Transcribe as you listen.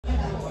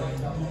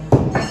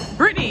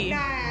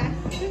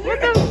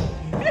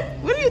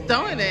What are you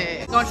throwing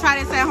at? Gonna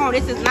try this at home.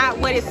 This is not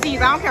what it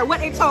seems. I don't care what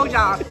they told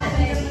y'all.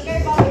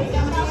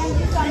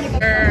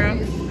 Girl,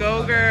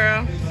 go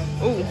girl.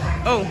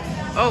 Oh, oh,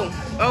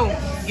 oh,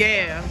 oh,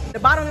 yeah. The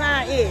bottom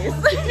line is,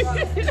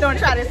 don't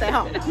try this at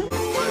home.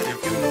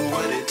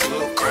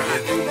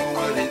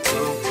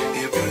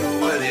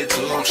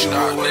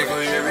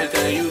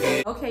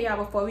 Okay, y'all,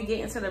 before we get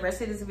into the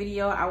rest of this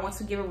video, I want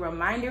to give a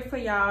reminder for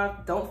y'all.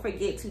 Don't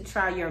forget to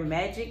try your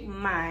Magic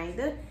Mind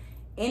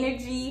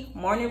Energy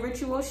Morning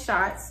Ritual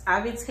Shots.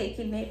 I've been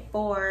taking it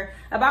for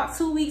about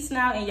 2 weeks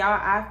now, and y'all,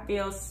 I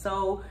feel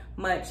so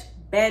much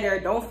better.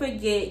 Don't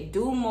forget,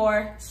 do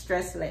more,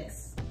 stress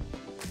less.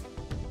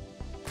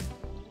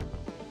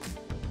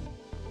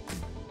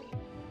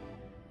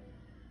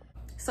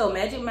 So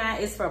Magic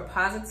Mind is for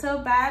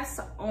positive vibes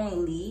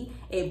only.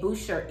 It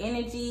boosts your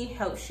energy,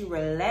 helps you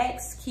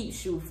relax,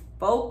 keeps you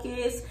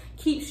focused,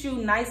 keeps you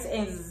nice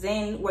and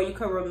zen where you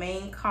can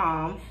remain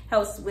calm,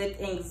 helps with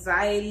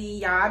anxiety.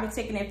 Y'all, I've been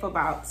taking it for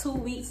about 2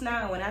 weeks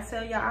now, and when I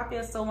tell y'all, I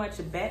feel so much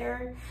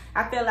better.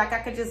 I feel like I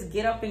could just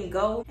get up and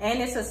go.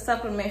 And it's a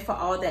supplement for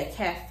all that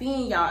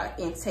caffeine y'all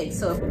intake.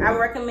 So I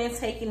recommend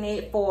taking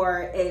it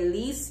for at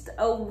least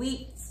a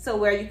week, so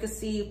where you can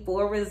see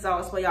full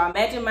results. But y'all,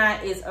 Magic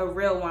Mind is a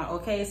real one,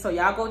 okay? So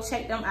y'all go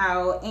check them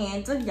out,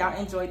 and y'all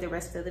enjoy the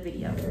rest of the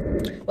video.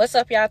 What's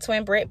up, y'all?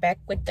 TwinBritt back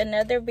with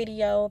another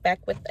video,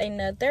 back with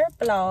another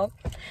vlog.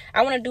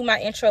 I want to do my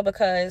intro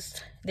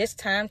because this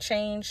time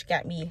change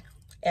got me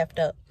effed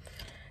up.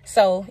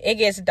 So it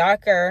gets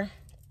darker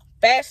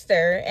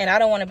faster, and I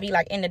don't want to be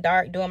like in the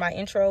dark doing my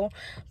intro,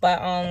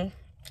 but I'm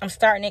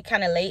starting it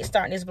kind of late,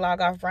 starting this vlog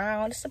off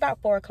around, it's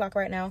about 4 o'clock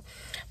right now.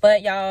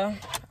 But y'all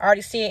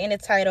already see it in the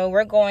title.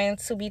 We're going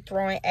to be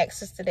throwing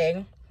axes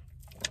today.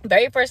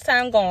 Very first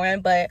time going,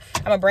 but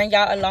I'm gonna bring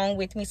y'all along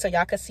with me so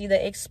y'all can see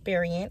the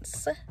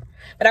experience.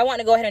 But I want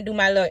to go ahead and do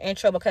my little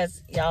intro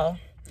because y'all,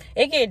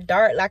 it get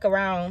dark like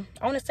around,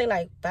 I want to say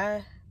like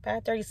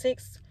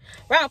 5:36.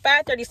 Around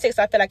 5:36,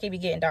 I feel like it be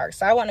getting dark.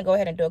 So I want to go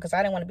ahead and do it because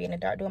I didn't want to be in the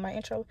dark doing my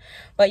intro.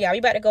 But y'all, we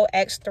about to go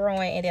axe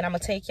throwing, and then I'm gonna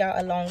take y'all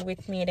along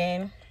with me. And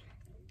then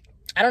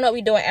I don't know what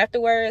we doing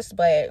afterwards,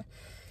 but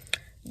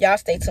y'all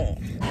stay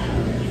tuned.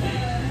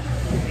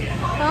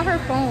 Call her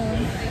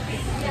phone.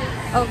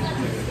 Oh,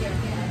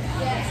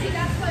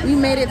 we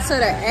made it to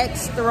the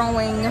axe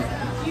throwing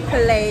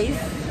place.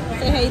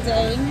 Say hey,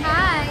 Day.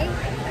 Hi.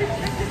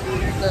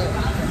 Look.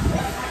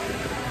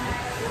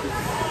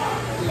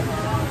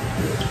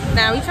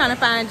 Now we trying to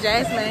find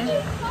Jasmine.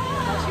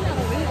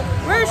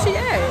 Where is she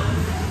at?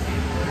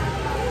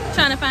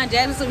 Trying to find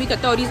Jasmine so we could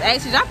throw these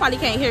axes. Y'all probably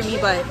can't hear me,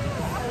 but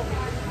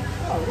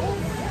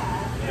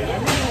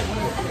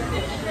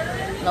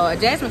Lord,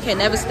 Jasmine can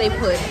never stay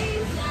put.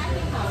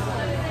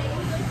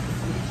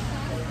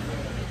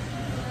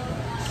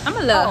 I'm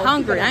a little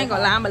hungry. I ain't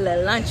gonna lie, I'm a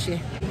little lunchy.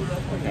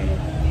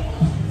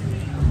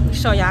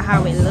 Show y'all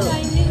how it looks.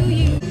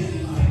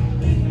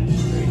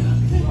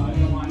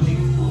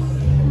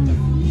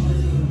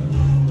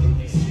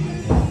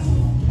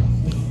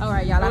 All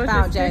right, y'all, I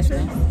found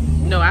Jasmine.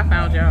 No, I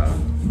found y'all.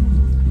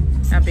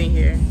 I've been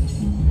here.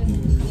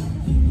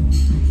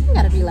 You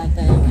gotta be like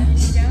that.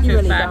 You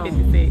really don't.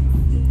 5:56.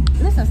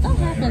 Listen, stuff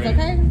happens,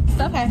 okay?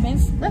 Stuff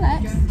happens.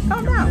 Relax.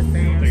 Calm down.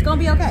 It's gonna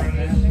be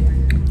okay.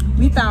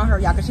 We found her,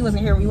 y'all, because she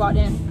wasn't here when we walked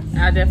in.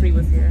 I definitely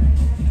was here.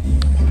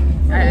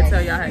 I had to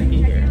tell y'all how to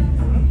get here.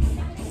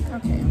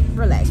 Okay,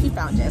 relax. We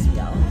found Jasmine,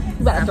 y'all.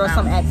 We about to throw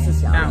some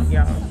axes, y'all. Found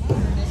y'all.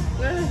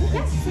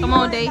 Come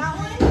on, Dave.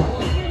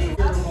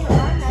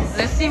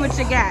 Let's see what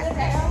you got.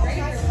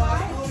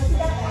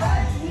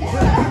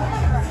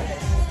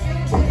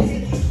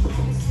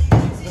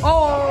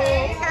 Oh,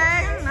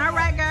 okay. All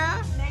right,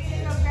 girl.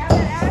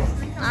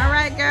 All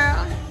right,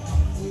 girl.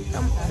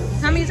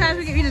 How many times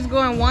we just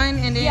go in one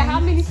and then? Yeah, how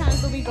many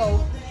times do we go?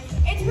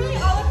 It's really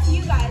all up to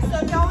you guys. So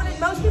if y'all want to,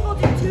 most people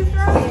do 2 throws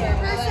per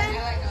person.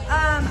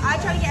 I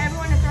try to get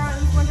everyone to throw at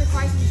least once or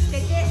twice and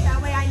stick it.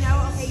 That way I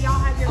know, okay, y'all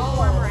have your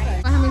form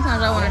right. How many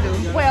times I want to do?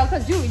 Well,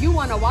 because you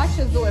want to watch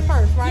us do it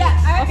first, right?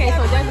 Yeah. Okay,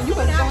 so Jasmine, you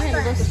can go ahead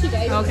and go so she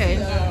can. Okay.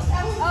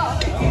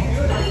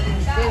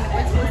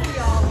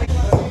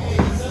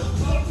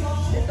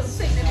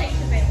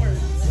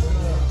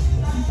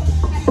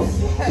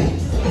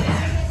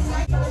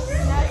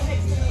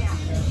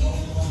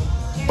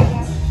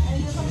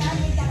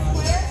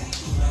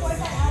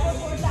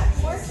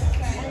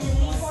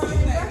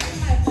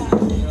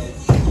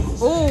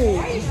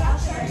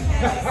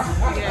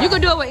 You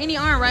could do it with any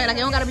arm, right? Like, it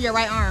don't gotta be your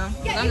right arm.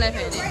 Yeah, I'm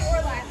left-handed.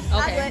 right or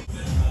left. Okay.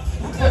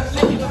 Let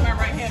me do my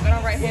right hand, but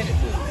I'm right-handed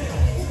too.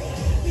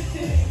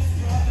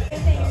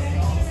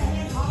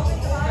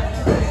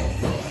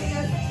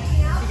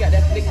 You got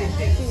that flick and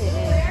shit too.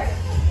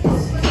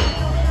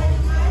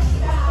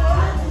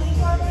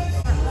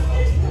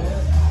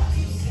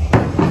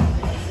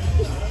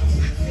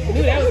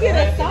 Knew that was gonna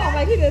happen.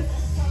 Like he was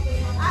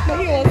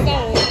so.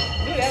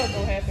 Knew that was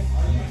gonna happen.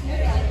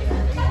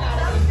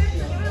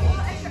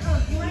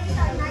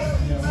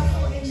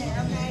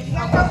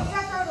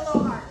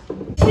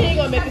 He ain't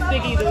gonna make a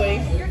stick either way.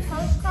 Your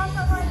toes cross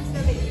that line, it's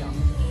no big deal.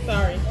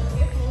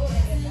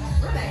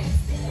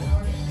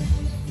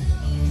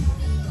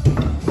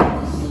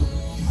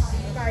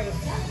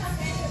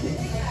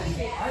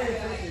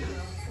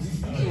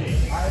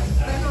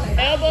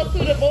 Elbow to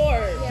the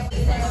board.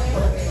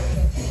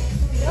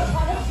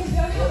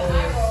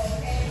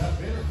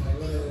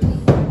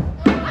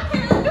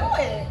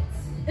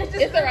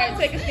 It's alright.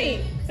 Take a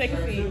seat. Take a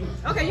seat.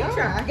 Okay, you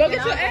try. Go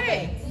get your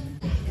egg.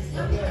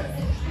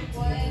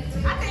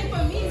 I think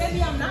for me,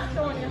 maybe I'm not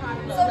throwing it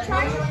hard enough. So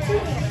try with 2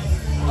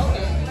 hands.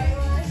 Okay.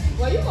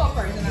 Well, you go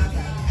first and I'll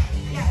try.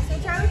 Yeah, so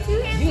try with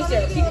 2 hands. Use So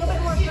your maybe a little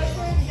bit more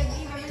pressure because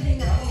you never do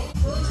that.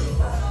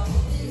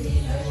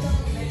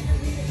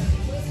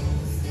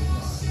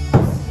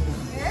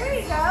 There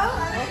you go.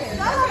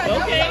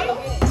 Okay.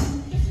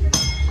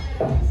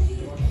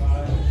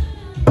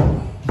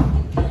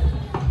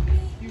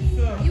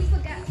 You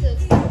forgot to.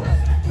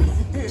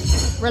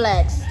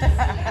 Relax.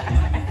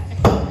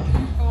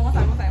 One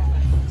time.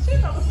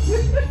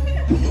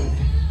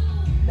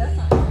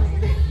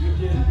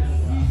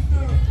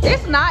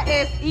 It's not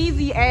as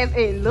easy as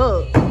it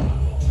looks.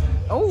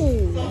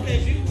 Oh.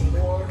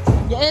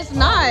 Yeah, it's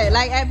not.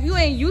 Like if you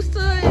ain't used to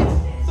it,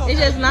 it's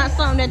just not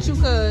something that you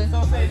could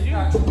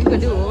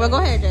do. Well, go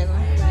ahead, Jasmine.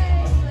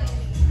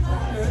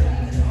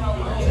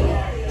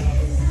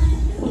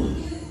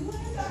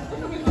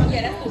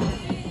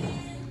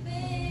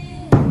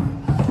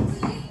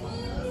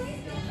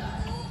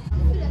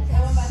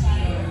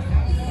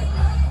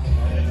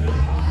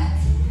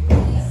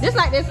 Just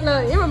like this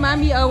little, it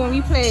remind me of when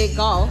we played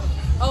golf.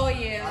 Oh,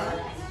 yeah.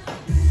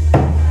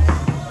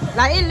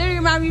 Like it literally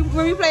remind me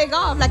when we played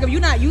golf. Like if you're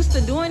not used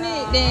to doing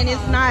it, then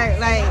it's not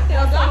like.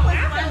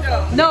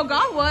 No,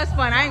 golf was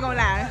fun. I ain't gonna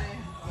lie.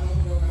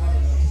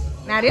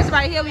 Now this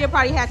right here, we'll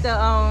probably have to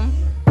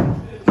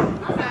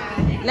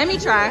Let me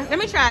try.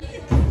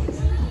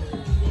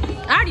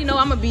 I already know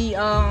I'm gonna be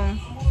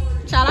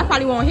child. I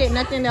probably won't hit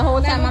nothing the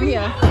whole time I'm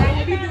here.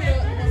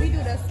 When we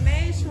do the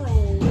smash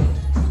roll.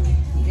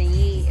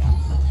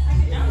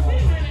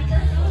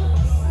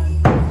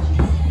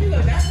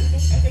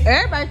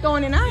 Everybody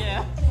throwing it now.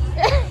 Yeah.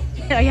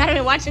 Y'all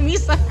been watching me,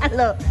 so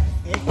look.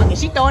 If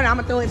she throwing it, I'm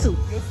gonna throw it too.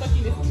 Your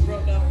suckiness is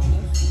rubbed off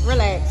on us.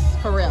 Relax,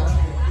 for real.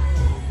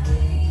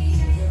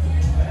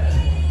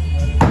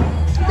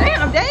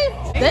 Damn,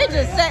 they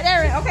just sat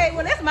there and, okay,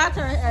 well, that's my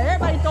turn.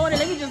 Everybody throwing it.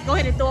 Let me just go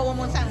ahead and throw it one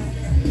more time.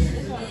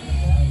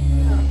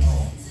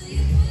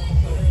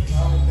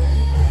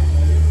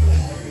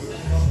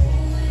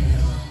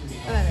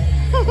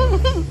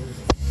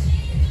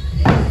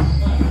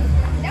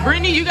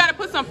 Brittany, you gotta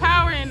put some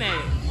power in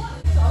that.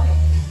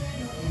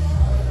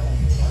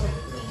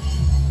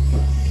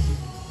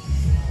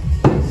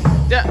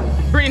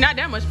 Brittany, not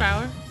that much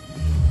power.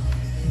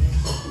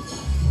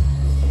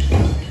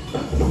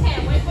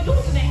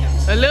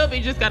 A little bit,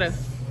 you just gotta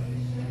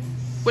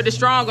with the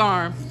strong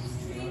arm.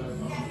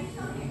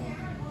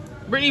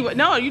 Brittany,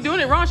 no, you doing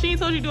it wrong. She ain't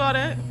told you to do all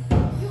that.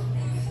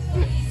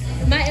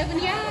 My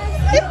ebony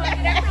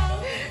eyes.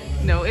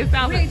 No, it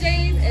sounds like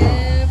James,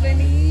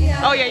 ebony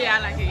eyes. oh yeah, I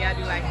like it. Yeah, I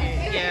do like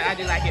it. Yeah, I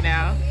do like it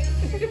now.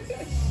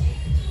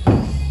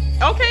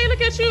 Okay,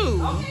 look at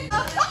you.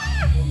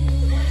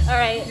 All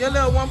right. Your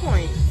little 1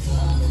 point.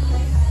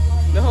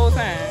 The whole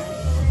time.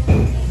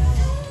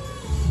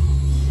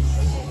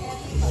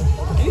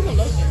 I need some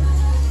lotion.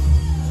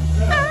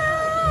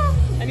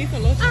 I need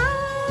some lotion.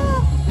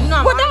 You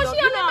know, well, don't she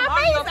on my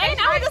face? Ain't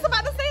I was just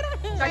about to say that.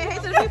 Say hey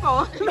to the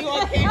people. You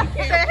on camera?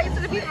 Say hey to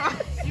the people.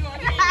 You on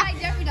camera? Like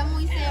Jeffrey, I'm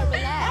only saying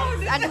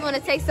relax. I just want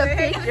to take some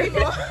pictures.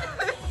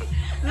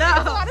 No. I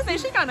was about to say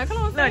she kind of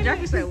close. No,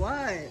 Jackie said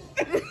what?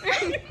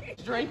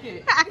 Drink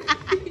it.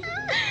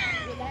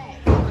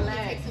 Relax.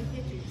 Relax.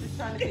 Just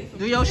trying to take some.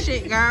 Do your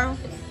shit, girl.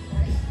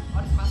 I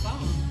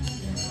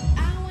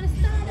don't want to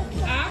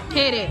start a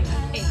Hit it.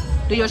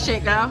 Do your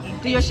shit, girl.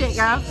 Do your shit,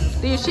 girl.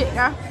 Do your shit,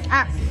 girl.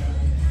 Ah.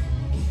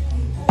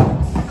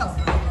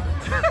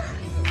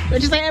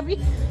 What'd you say, Abby?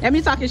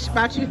 Abby talking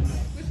about you.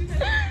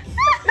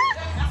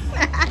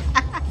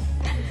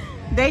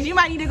 Daisy, you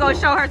might need to go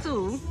show her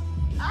too.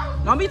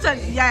 Don't be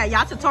touching. Yeah,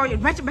 y'all tutorial.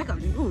 Match it back up.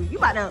 Ooh, you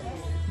about to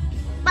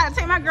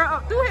take my girl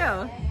up through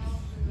here.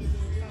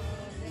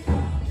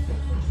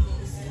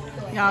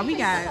 Y'all, we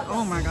got.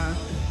 Oh my god.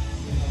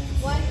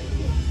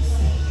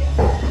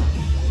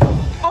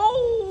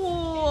 Oh.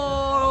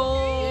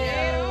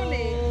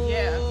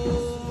 Yeah.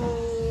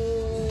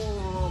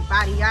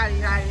 Body,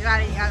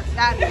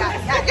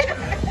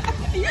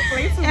 You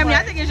play too Emily, I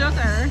much. think it's your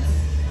turn.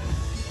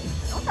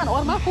 I'm trying to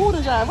order my food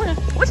and job. What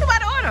you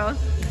about to order?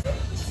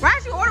 Why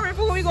is you ordering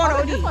food when we going to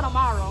OD? This for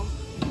tomorrow.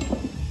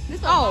 This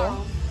for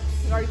tomorrow.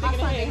 You already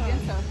thinking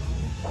ahead, huh?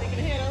 Thinking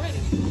ahead already.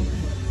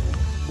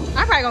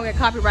 I'm probably gonna get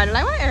copyrighted.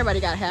 Like, why everybody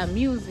gotta have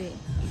music?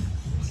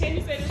 Can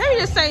you say this? Can you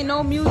just say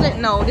no music?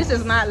 No, this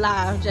is not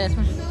live,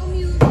 Jasmine. No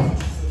music.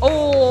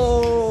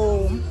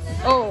 Oh.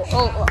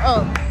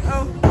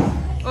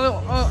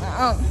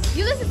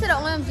 You listen to the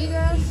OMG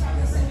girls?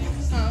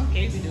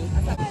 Okay, we do.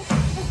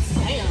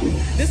 Damn.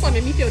 This one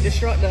made me feel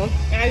destructive.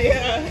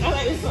 Yeah, I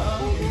like this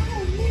song.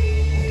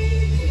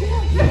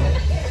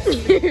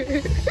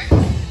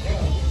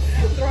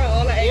 Throw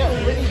all the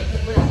eggs.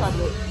 We're in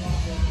public.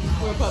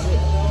 We're in public.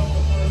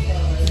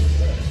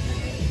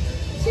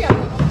 Damn.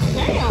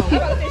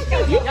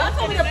 Y'all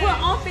told me to put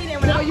on feet and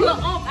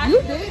You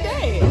did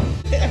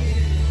that.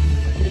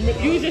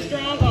 Use your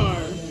strong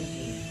arm.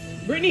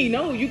 Brittany,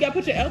 no, you gotta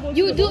put your elbow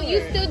to the board.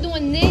 You still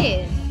doing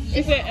this.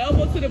 She said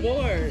elbow to the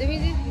board. Let me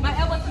see. My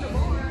elbow to the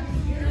board.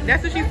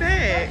 That's what she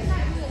said.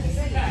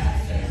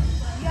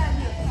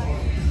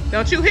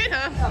 Don't you hit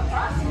her.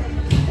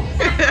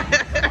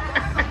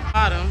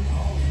 Bottom.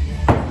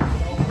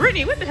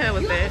 Brittany, what the hell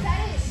was that?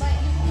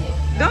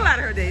 Don't lie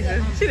to her,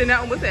 Deja. She did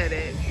not almost said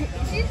that.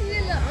 She did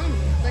a little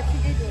but she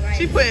did it right.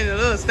 She putting a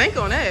little stink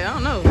on that. I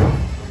don't know.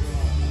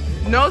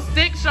 No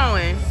stick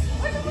showing.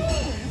 What do you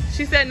mean?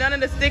 She said none of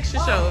the sticks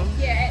should show.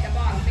 Yeah, at the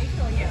bottom. Make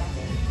sure, yeah.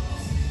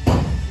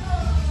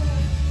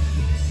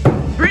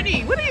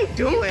 Brittany, what are you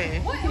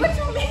doing? What you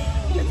mean?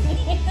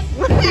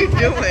 What are you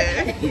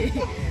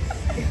doing?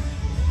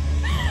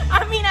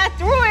 I mean, I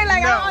threw it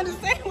like No. I don't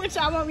understand what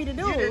y'all want me to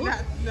do. You did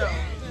not. No.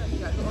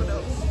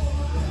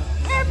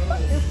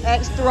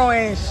 X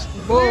throwing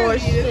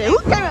bullshit. Who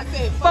came up?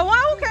 For one,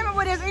 who came up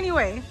with this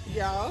anyway?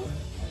 Y'all.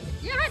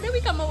 Yeah, how did we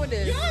come up with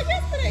this? Y'all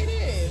yesterday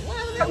did. Why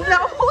was it?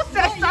 No, who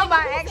said something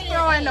about X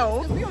throwing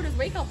though? We don't just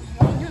wake up,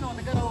 you know, on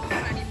the good old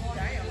Sunday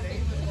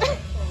morning.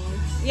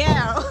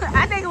 Yeah,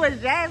 I think it was You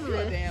a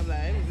Jasmine. damn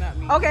lie. It was not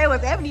me. Okay, it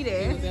was Ebony It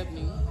there. was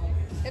Ebony.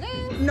 It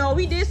is. No,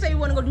 we did say we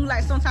want to go do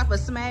like some type of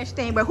smash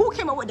thing, but who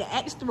came up with the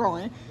X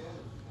throwing?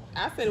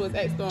 I said it was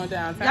X throwing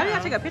downtown. Y'all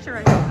gotta take a picture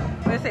right here.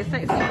 Where it say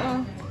sexy.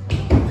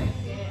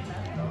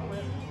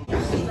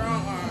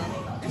 strong arm.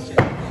 That shit.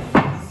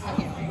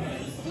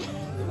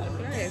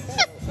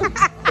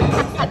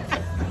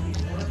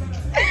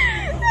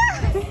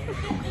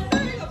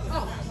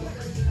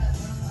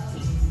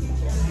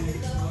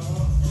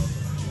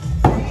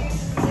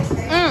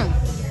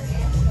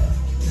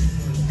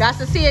 Got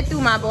to see it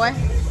through, my boy.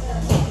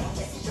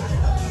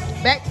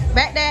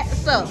 Back that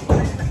up.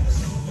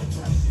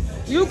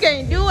 You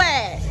can do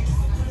it.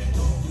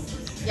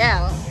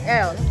 Yeah.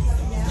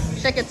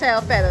 Shake your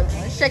tail feather.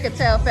 Shake your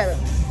tail feather.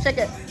 Shake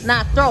it.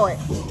 Now throw it.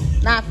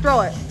 Now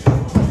throw it.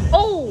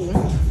 Oh.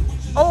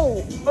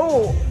 Oh.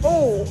 Oh.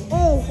 Oh.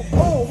 Oh.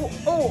 Oh.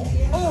 Oh.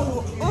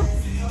 Oh. Oh.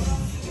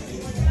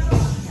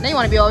 Now you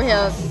want to be over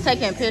here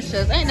taking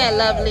pictures. Ain't that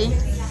lovely?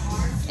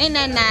 Ain't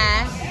that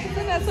nice?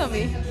 Send that to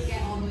me.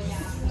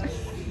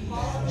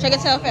 Shake a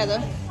tail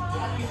feather.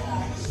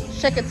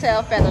 Shake a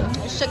tail feather.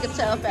 Shake a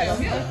tail feather.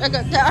 Shake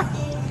a tail.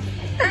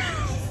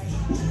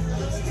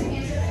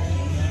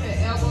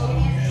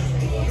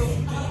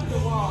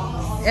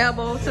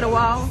 Elbow to the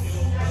wall.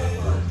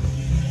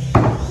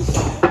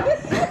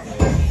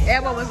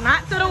 Elbow was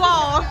not to the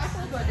wall.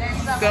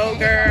 Go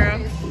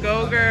girl.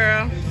 Go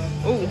girl.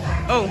 Ooh.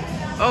 Oh.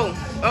 Oh.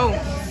 Oh.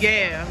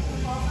 Yeah.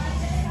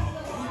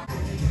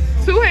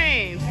 2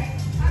 hands.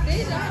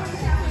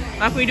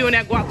 Like we doing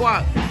that guac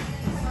guac.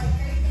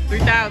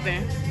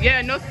 3,000.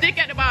 Yeah, no stick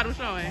at the bottom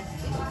showing.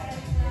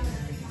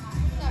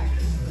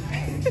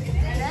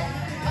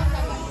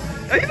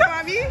 Are you talking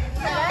about me?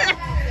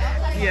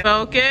 Yeah.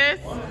 Focus.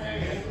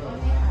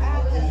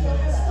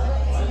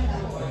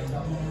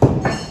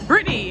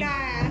 Brittany.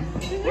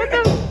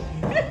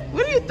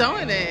 What are you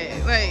throwing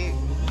at? Like,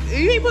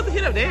 you ain't supposed to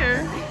hit up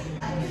there.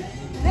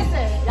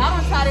 Listen, y'all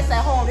don't try this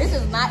at home. This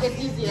is not as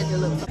easy as it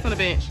looks. On the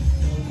bench.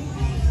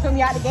 Put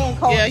me out the game,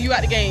 coach. Yeah, you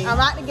out the game. I'm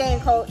out the game,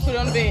 coach. Put it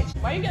on the bench.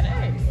 Why you got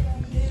that?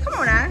 Come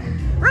on now.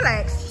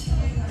 Relax.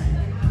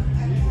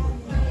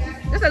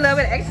 Just a little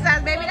bit of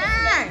exercise, baby.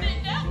 Dang.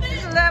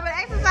 Just a little bit of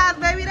exercise,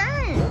 baby.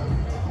 Dang.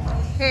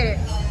 Hit it.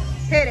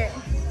 Hit it.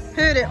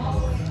 Hit it.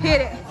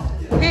 Hit it.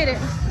 Hit it.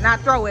 Now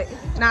throw it.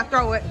 Now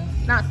throw it.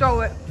 Now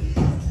throw it.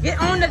 Get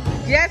on the,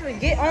 Jasmine,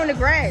 get on the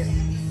grass.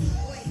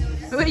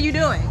 What are you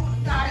doing?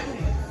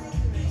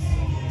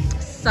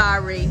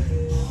 Sorry.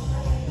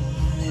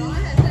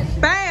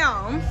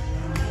 Bam.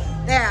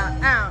 Yeah.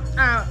 Ow.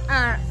 Ow.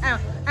 Ow. Ow.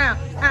 Ow.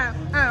 Ow.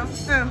 Ow. Ow.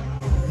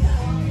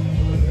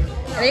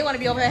 And they want to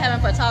be over here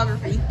having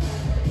photography.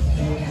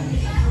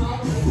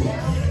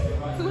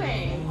 2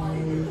 hands.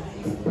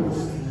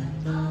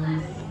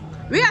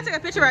 We gotta take a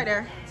picture right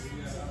there.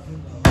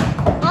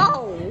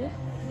 Oh.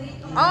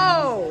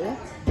 Oh.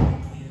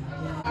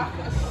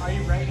 Are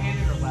you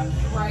right-handed or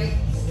left-handed? Right.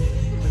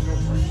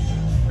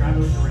 Grab it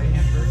with your right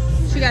hand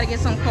first. She gotta get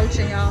some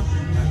coaching, y'all.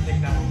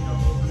 Take that and go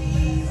over.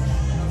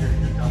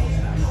 Your double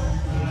snap.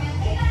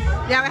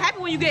 Yeah, what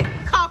happens when you get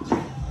cocky?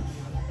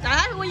 That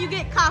happens when you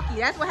get cocky.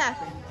 That's what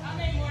happens.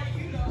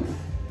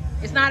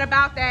 It's not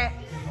about that.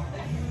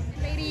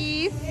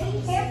 Ladies.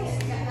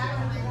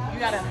 You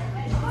gotta.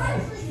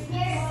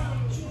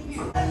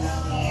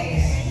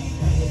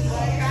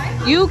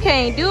 You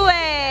can't do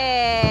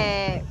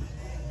it.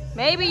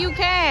 Maybe you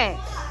can.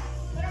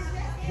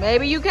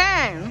 Maybe you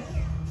can.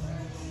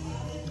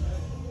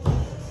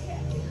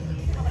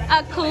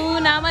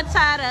 Hakuna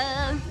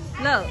Matata.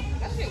 Look.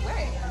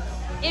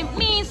 It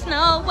means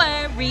no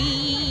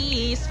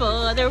worries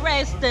for the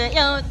rest of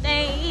your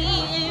day.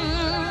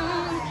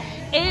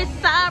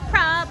 It's our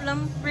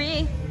problem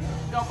free.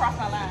 Don't cross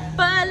my line.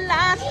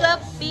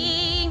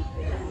 Philosophy.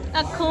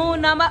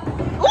 Hakuna Matata.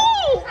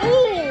 Ooh!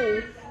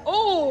 Ooh!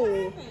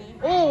 Ooh!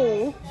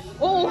 Ooh!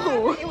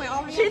 Ooh!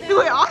 She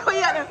threw it all the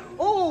way out there.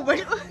 Ooh!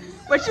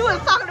 But you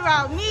was talking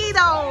about me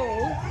though.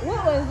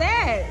 What was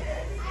that?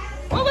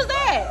 What was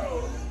that?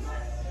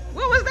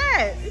 What was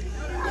that?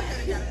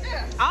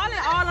 All in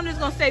all, I'm just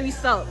gonna say we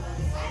suck.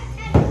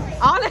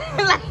 All in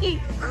like,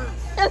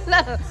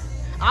 look.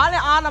 All in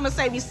all, I'm gonna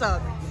say we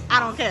suck. I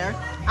don't care.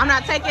 I'm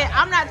not taking.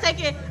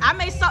 I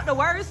may suck the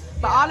worst,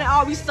 but all in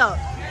all, we suck.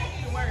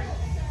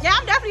 Yeah,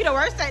 I'm definitely the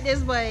worst at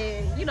this, but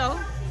you know,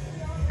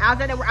 I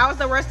was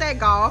the worst at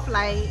golf.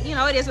 Like, you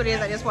know, it is what it is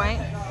at this point.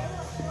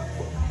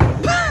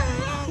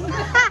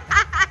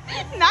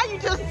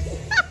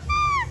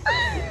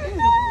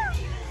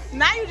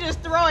 Now you just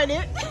throwing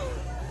it.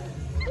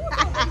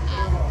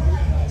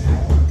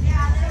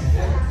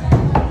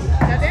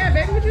 Now, damn,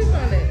 baby, what you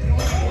doing there?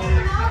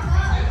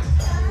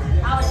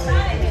 I was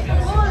trying to hit the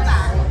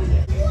bullseye.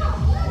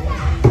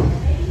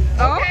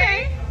 Okay.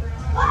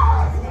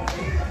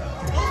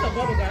 It's a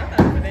bubble gum. I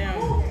thought it was down.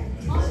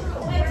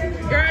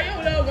 Girl, you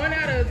little 1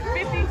 out of 50.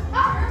 Girl,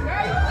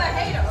 you was a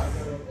hater.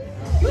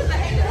 You was a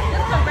hater.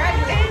 This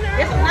congratulations.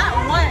 This is not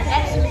one,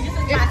 actually. This is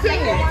my It's 2.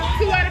 second.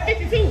 2 out of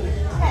 52.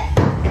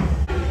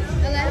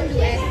 Let him do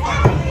it.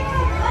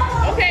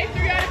 Okay,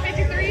 3 out of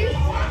 53. You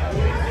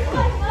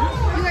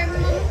ready,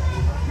 Mama?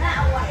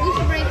 We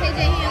should bring KJ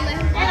here and let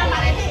him do And I'm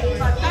about to hit it.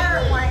 a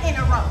third one in a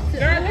row.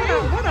 Girl,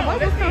 where the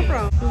bubbles come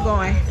from? Who's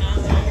going?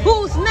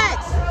 Who's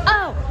next?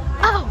 Oh.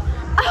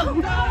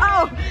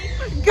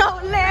 Go,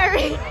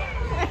 Larry.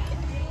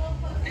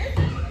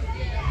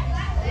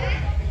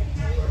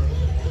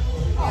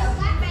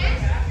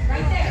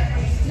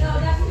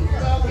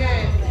 Okay.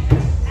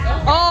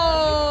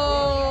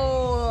 Oh.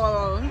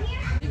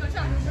 You gonna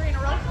try to do 3 in a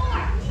row?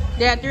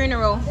 Yeah, 3 in a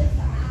row.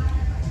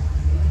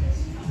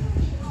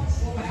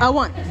 I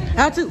 1,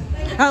 I 2,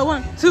 I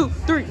 1, 2,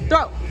 3,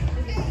 throw.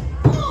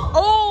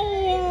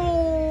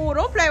 Oh,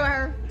 don't play with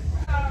her.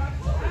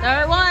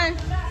 Third one.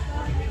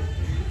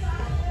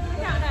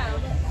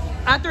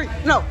 I 3,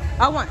 no,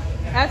 I 1,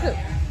 I 2,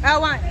 I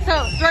 1, 2,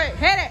 3,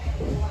 hit it.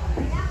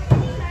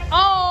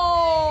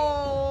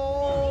 Oh.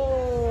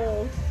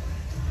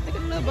 Look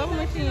at the little bubble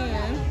machine.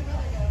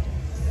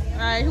 All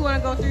right, who wanna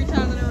go 3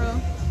 times in a row?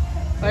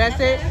 Oh, that's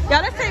it.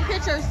 Y'all, let's take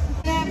pictures.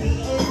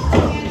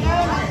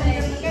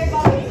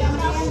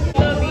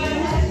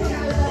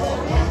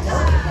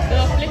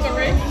 Little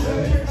flickerish.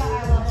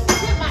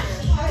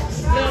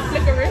 Little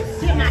flickerish.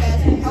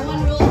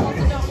 One rule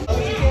also don't go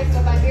here.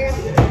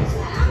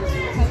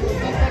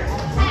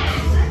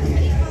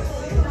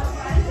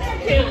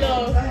 Hit a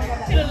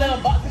little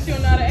box that you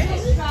don't know how to act.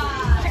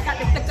 Check out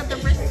the flick of the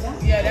wrist.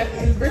 Yeah, that's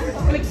the wrist is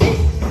flicky.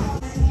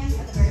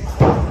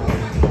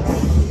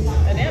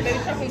 Damn, baby,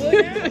 chopping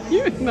wood now?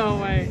 You know,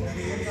 way.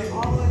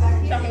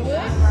 Chopping wood?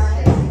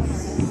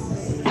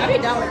 I'll be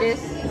done with this.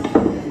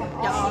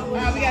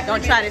 Y'all, We got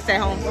don't try this at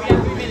home.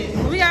 3 minutes.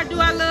 We gotta do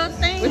our little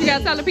thing. What you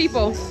gotta tell the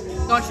people?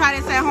 Don't try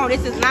this at home.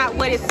 This is not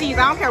what it seems.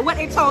 I don't care what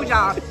they told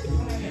y'all.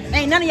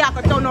 Ain't none of y'all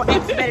can throw no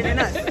X better than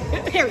us.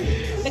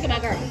 Period. Look at my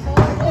girl.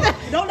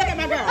 Don't look at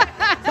my girl.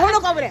 Don't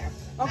look over there.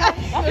 Okay?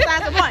 That's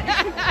besides the point.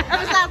 That's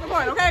besides the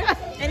point, okay?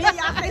 And then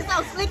y'all say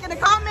something slick in the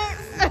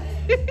comments,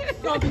 it's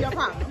gonna be a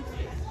problem.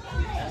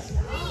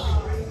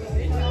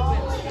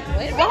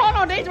 Well, hold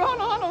on, Deidre.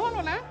 Hold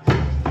on now.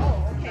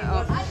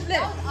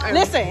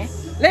 Listen.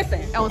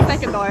 On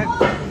second thought,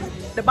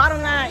 the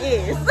bottom line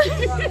is,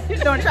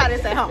 don't try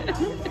this at home.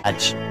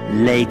 Much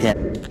later.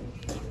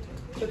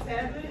 The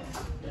tablet?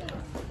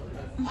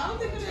 I don't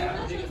think it's a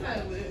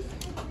tablet.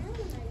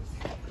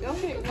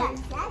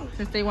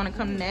 Since they want to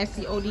come to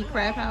Nasty OD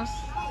Crab House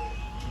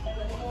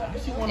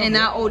and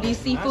not OD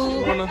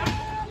Seafood.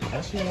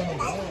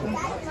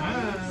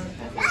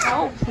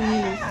 Oh,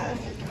 please.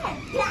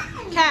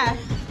 Kai,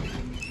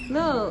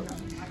 look.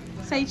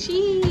 Say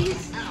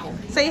cheese.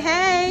 Say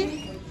hey.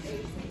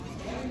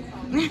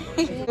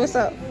 What's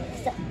up?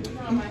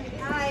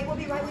 Hi, we'll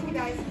be right with you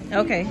guys.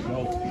 Okay.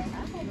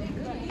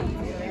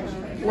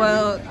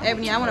 Well,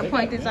 Ebony, I want to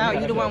point this out.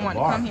 You the one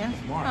wanting to come here.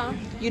 Huh?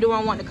 You the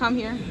one wanting to come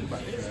here.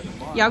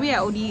 Yeah, we at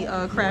OD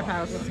Crab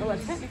House. So, well,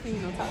 technically, you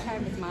know, top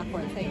time is my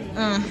forte.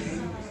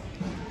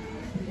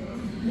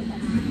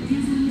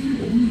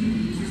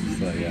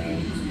 So yeah,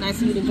 Nice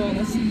of you to join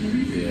us.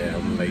 yeah,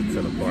 I'm late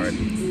to the party.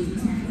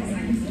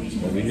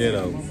 But we here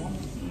though.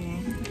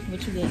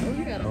 What you get? Oh,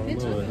 you got I a don't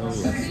picture. know.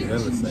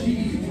 That's the same.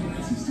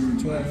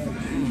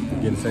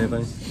 Getting the same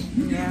thing?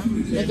 Yeah.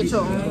 Make it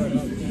your own.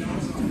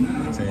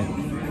 Same.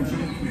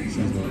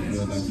 She's going to do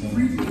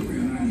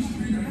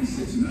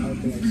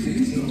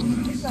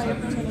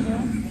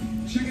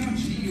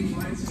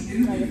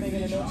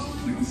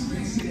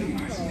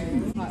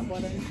Hot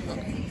butter.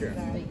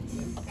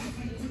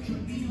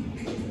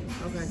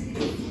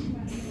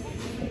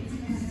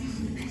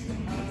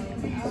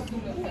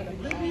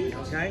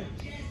 Okay.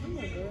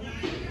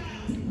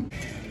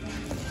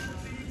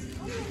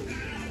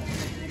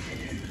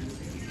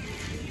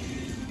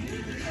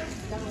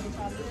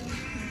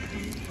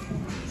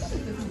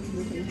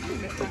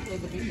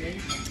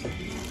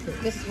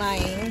 This is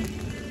mine.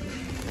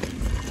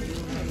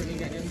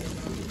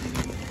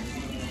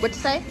 What you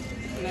say?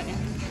 Nothing.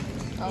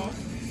 Oh.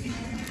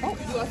 Oh,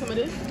 you want some of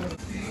this?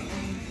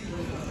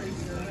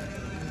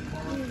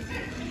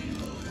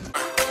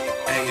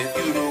 Hey,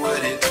 if you know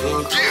what it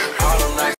took.